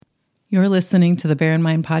You're listening to the Bear in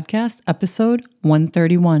Mind Podcast, episode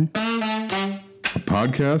 131. A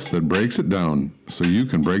podcast that breaks it down so you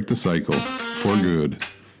can break the cycle for good.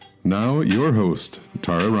 Now, your host,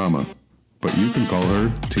 Tara Rama, but you can call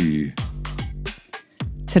her T.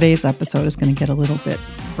 Today's episode is going to get a little bit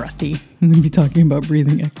breathy. I'm going to be talking about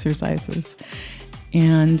breathing exercises.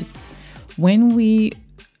 And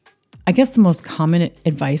I guess the most common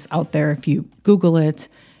advice out there, if you Google it,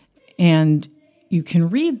 and you can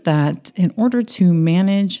read that in order to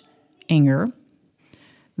manage anger,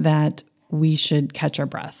 that we should catch our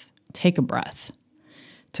breath, take a breath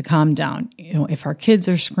to calm down. If our kids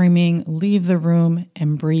are screaming, leave the room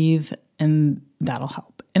and breathe, and that'll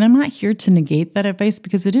help. And I'm not here to negate that advice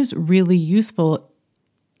because it is really useful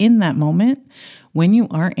in that moment when you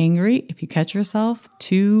are angry, if you catch yourself,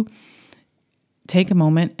 to take a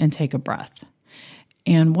moment and take a breath.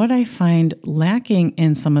 And what I find lacking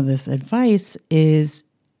in some of this advice is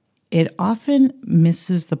it often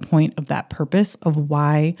misses the point of that purpose of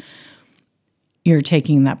why you're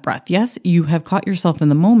taking that breath. Yes, you have caught yourself in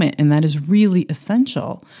the moment, and that is really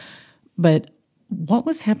essential. But what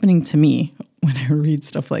was happening to me when I read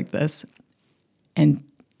stuff like this and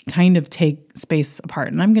kind of take space apart?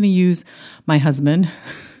 And I'm going to use my husband.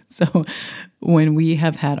 So when we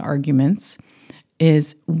have had arguments,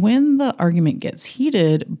 is when the argument gets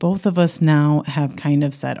heated, both of us now have kind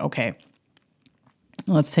of said, okay,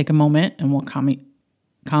 let's take a moment and we'll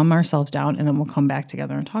calm ourselves down, and then we'll come back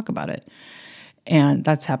together and talk about it. And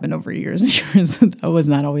that's happened over years and years. That was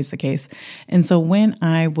not always the case. And so when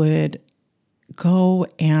I would go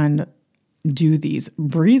and do these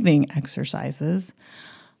breathing exercises,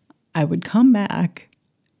 I would come back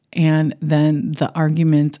and then the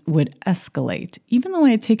argument would escalate. Even though I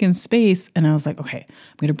had taken space and I was like, okay,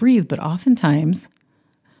 I'm going to breathe. But oftentimes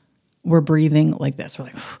we're breathing like this. We're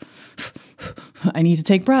like, I need to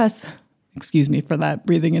take breaths. Excuse me for that,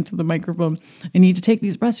 breathing into the microphone. I need to take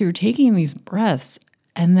these breaths. So you're taking these breaths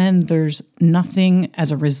and then there's nothing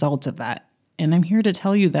as a result of that. And I'm here to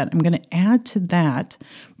tell you that I'm going to add to that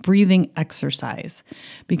breathing exercise,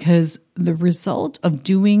 because the result of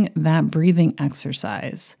doing that breathing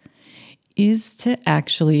exercise is to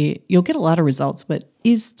actually, you'll get a lot of results, but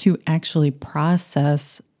is to actually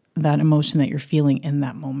process that emotion that you're feeling in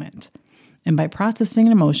that moment. And by processing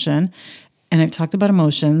an emotion, and I've talked about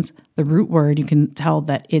emotions, the root word, you can tell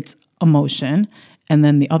that it's emotion. And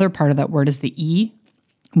then the other part of that word is the E,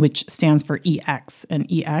 which stands for EX. And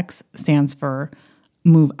EX stands for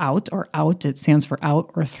move out or out. It stands for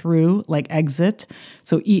out or through, like exit.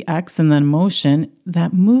 So EX and then emotion,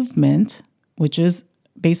 that movement, which is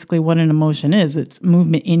basically what an emotion is. It's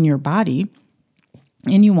movement in your body,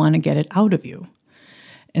 and you want to get it out of you.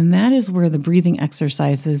 And that is where the breathing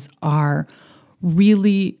exercises are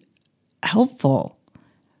really helpful.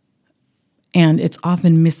 And it's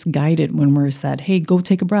often misguided when we're said, hey, go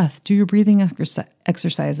take a breath, do your breathing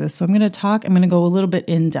exercises. So I'm going to go a little bit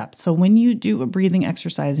in depth. So when you do a breathing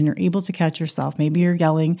exercise and you're able to catch yourself, maybe you're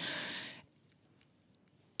yelling,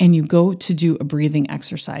 and you go to do a breathing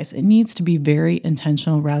exercise, it needs to be very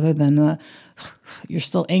intentional rather than you're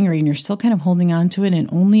still angry and you're still kind of holding on to it,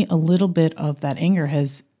 and only a little bit of that anger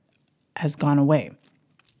has gone away.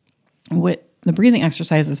 What the breathing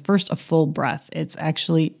exercise is, first a full breath. It's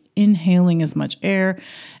actually inhaling as much air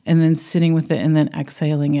and then sitting with it and then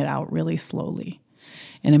exhaling it out really slowly.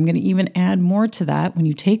 And I'm going to even add more to that. When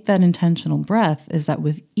you take that intentional breath, is that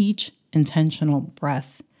with each intentional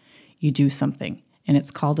breath, you do something. And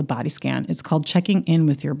it's called a body scan. It's called checking in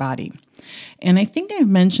with your body. And I think I've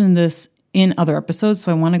mentioned this in other episodes,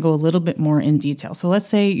 so I want to go a little bit more in detail. So let's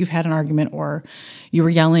say you've had an argument or you were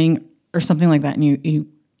yelling or something like that, and you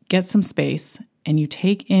get some space and you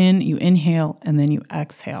take in, you inhale, and then you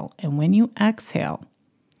exhale. And when you exhale,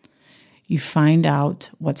 you find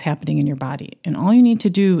out what's happening in your body. And all you need to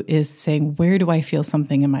do is say, where do I feel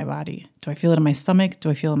something in my body? Do I feel it in my stomach?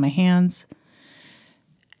 Do I feel it in my hands?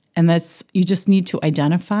 And you just need to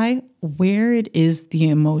identify where it is the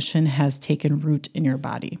emotion has taken root in your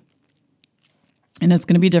body. And it's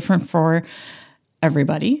going to be different for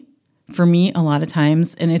everybody. For me, a lot of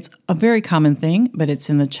times, and it's a very common thing, but it's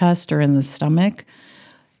in the chest or in the stomach.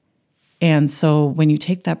 And so when you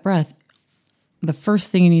take that breath, the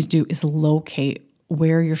first thing you need to do is locate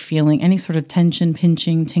where you're feeling any sort of tension,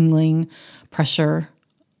 pinching, tingling, pressure,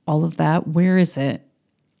 all of that. Where is it?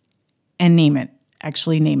 And name it.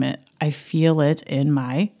 Actually name it. I feel it in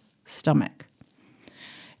my stomach.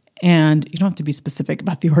 And you don't have to be specific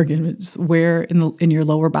about the organ. It's where in your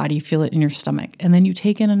lower body you feel it in your stomach. And then you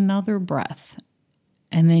take in another breath.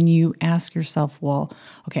 And then you ask yourself, well,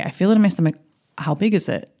 okay, I feel it in my stomach. How big is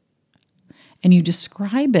it? and you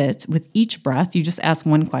describe it with each breath. You just ask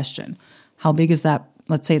one question. How big is that?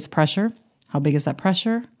 Let's say it's pressure. How big is that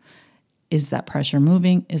pressure? Is that pressure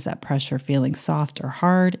moving? Is that pressure feeling soft or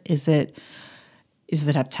hard? Does it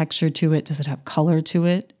have texture to it? Does it have color to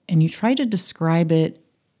it? And you try to describe it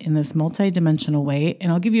in this multidimensional way.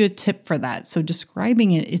 And I'll give you a tip for that. So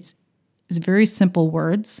describing it's very simple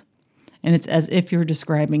words. And it's as if you're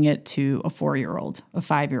describing it to a 4-year-old, a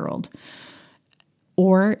 5-year-old.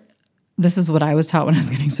 Or this is what I was taught when I was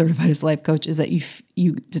getting certified as a life coach, is that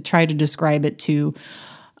you to try to describe it to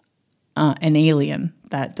an alien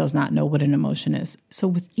that does not know what an emotion is. So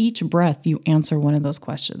with each breath, you answer one of those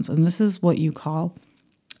questions. And this is what you call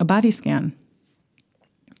a body scan.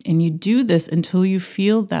 And you do this until you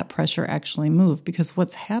feel that pressure actually move, because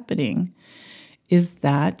what's happening is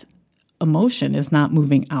that emotion is not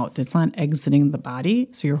moving out. It's not exiting the body.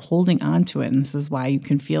 So you're holding on to it. And this is why you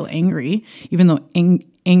can feel angry, even though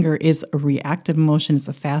anger is a reactive emotion. It's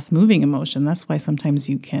a fast moving emotion. That's why sometimes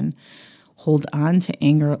you can hold on to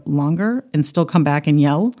anger longer and still come back and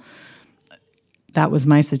yell. That was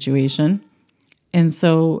my situation. And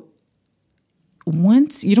so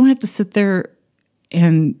once you don't have to sit there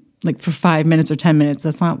and like for 5 minutes or 10 minutes,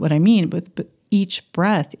 that's not what I mean. But each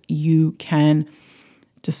breath you can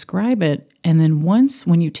describe it. And then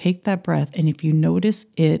when you take that breath, and if you notice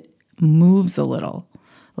it moves a little,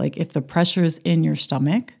 like if the pressure is in your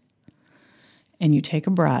stomach and you take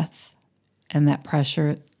a breath and that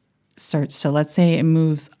pressure starts to, let's say it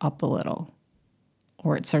moves up a little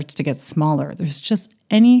or it starts to get smaller, there's just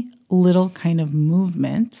any little kind of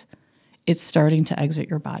movement, it's starting to exit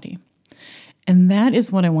your body. And that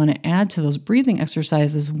is what I want to add to those breathing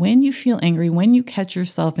exercises. When you feel angry, when you catch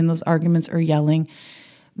yourself in those arguments or yelling,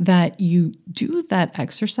 that you do that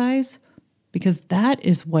exercise, because that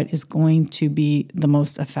is what is going to be the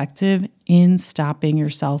most effective in stopping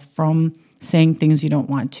yourself from saying things you don't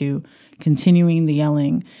want to, continuing the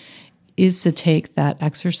yelling, is to take that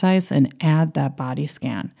exercise and add that body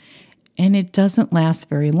scan. And it doesn't last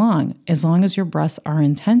very long. As long as your breaths are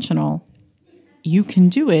intentional, you can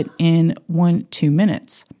do it in 1-2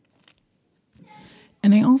 minutes.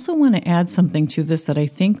 And I also want to add something to this that I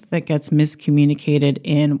think that gets miscommunicated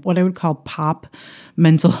in what I would call pop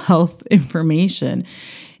mental health information,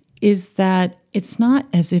 is that it's not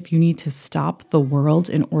as if you need to stop the world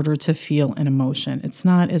in order to feel an emotion. It's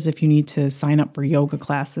not as if you need to sign up for yoga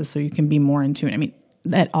classes so you can be more in tune. I mean,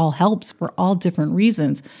 that all helps for all different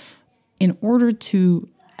reasons. In order to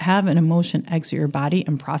have an emotion exit your body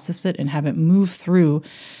and process it and have it move through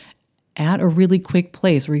at a really quick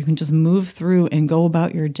place where you can just move through and go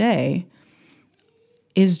about your day,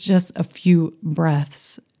 is just a few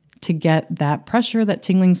breaths to get that pressure, that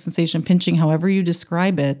tingling sensation, pinching, however you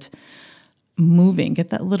describe it, moving. Get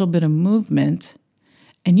that little bit of movement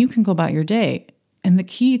and you can go about your day. And the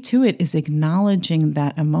key to it is acknowledging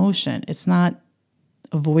that emotion. It's not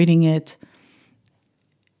avoiding it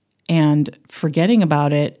and forgetting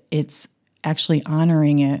about it. It's actually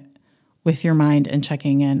honoring it with your mind and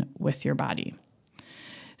checking in with your body.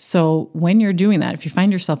 So when you're doing that, if you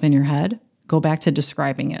find yourself in your head, go back to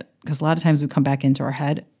describing it. Because a lot of times we come back into our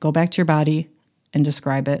head, go back to your body and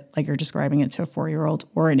describe it like you're describing it to a 4-year-old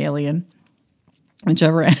or an alien,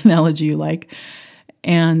 whichever analogy you like,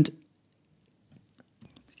 and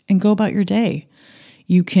go about your day.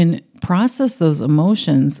 You can process those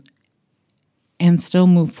emotions and still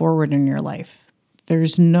move forward in your life.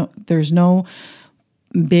 There's no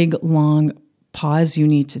big, long pause you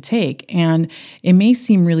need to take. And it may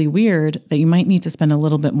seem really weird that you might need to spend a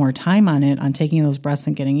little bit more time on it, on taking those breaths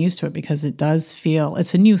and getting used to it, because it does feel,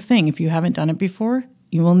 it's a new thing. If you haven't done it before,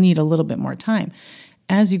 you will need a little bit more time.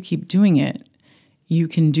 As you keep doing it, you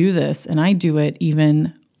can do this. And I do it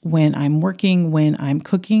even when I'm working, when I'm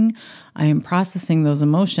cooking. I am processing those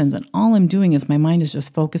emotions. And all I'm doing is my mind is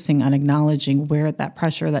just focusing on acknowledging where that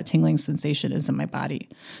pressure, that tingling sensation is in my body.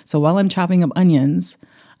 So while I'm chopping up onions,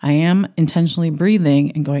 I am intentionally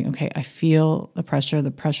breathing and going, okay, I feel the pressure. The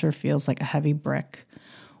pressure feels like a heavy brick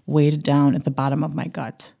weighted down at the bottom of my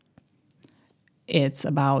gut. It's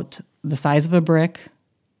about the size of a brick.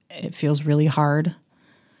 It feels really hard.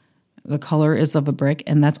 The color is of a brick,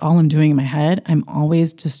 and that's all I'm doing in my head. I'm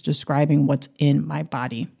always just describing what's in my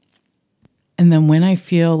body. And then when I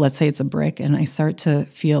feel, let's say it's a brick, and I start to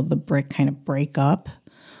feel the brick kind of break up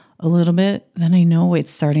a little bit, then I know it's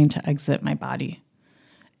starting to exit my body.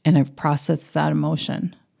 And I've processed that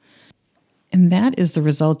emotion. And that is the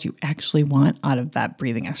result you actually want out of that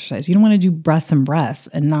breathing exercise. You don't want to do breaths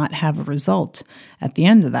and not have a result at the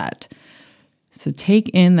end of that. So take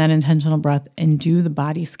in that intentional breath and do the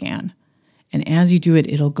body scan. And as you do it,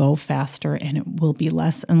 it'll go faster and it will be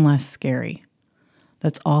less and less scary.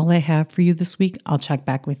 That's all I have for you this week. I'll check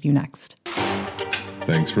back with you next.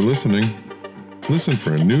 Thanks for listening. Listen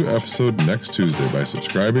for a new episode next Tuesday by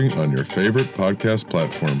subscribing on your favorite podcast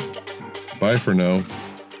platform. Bye for now.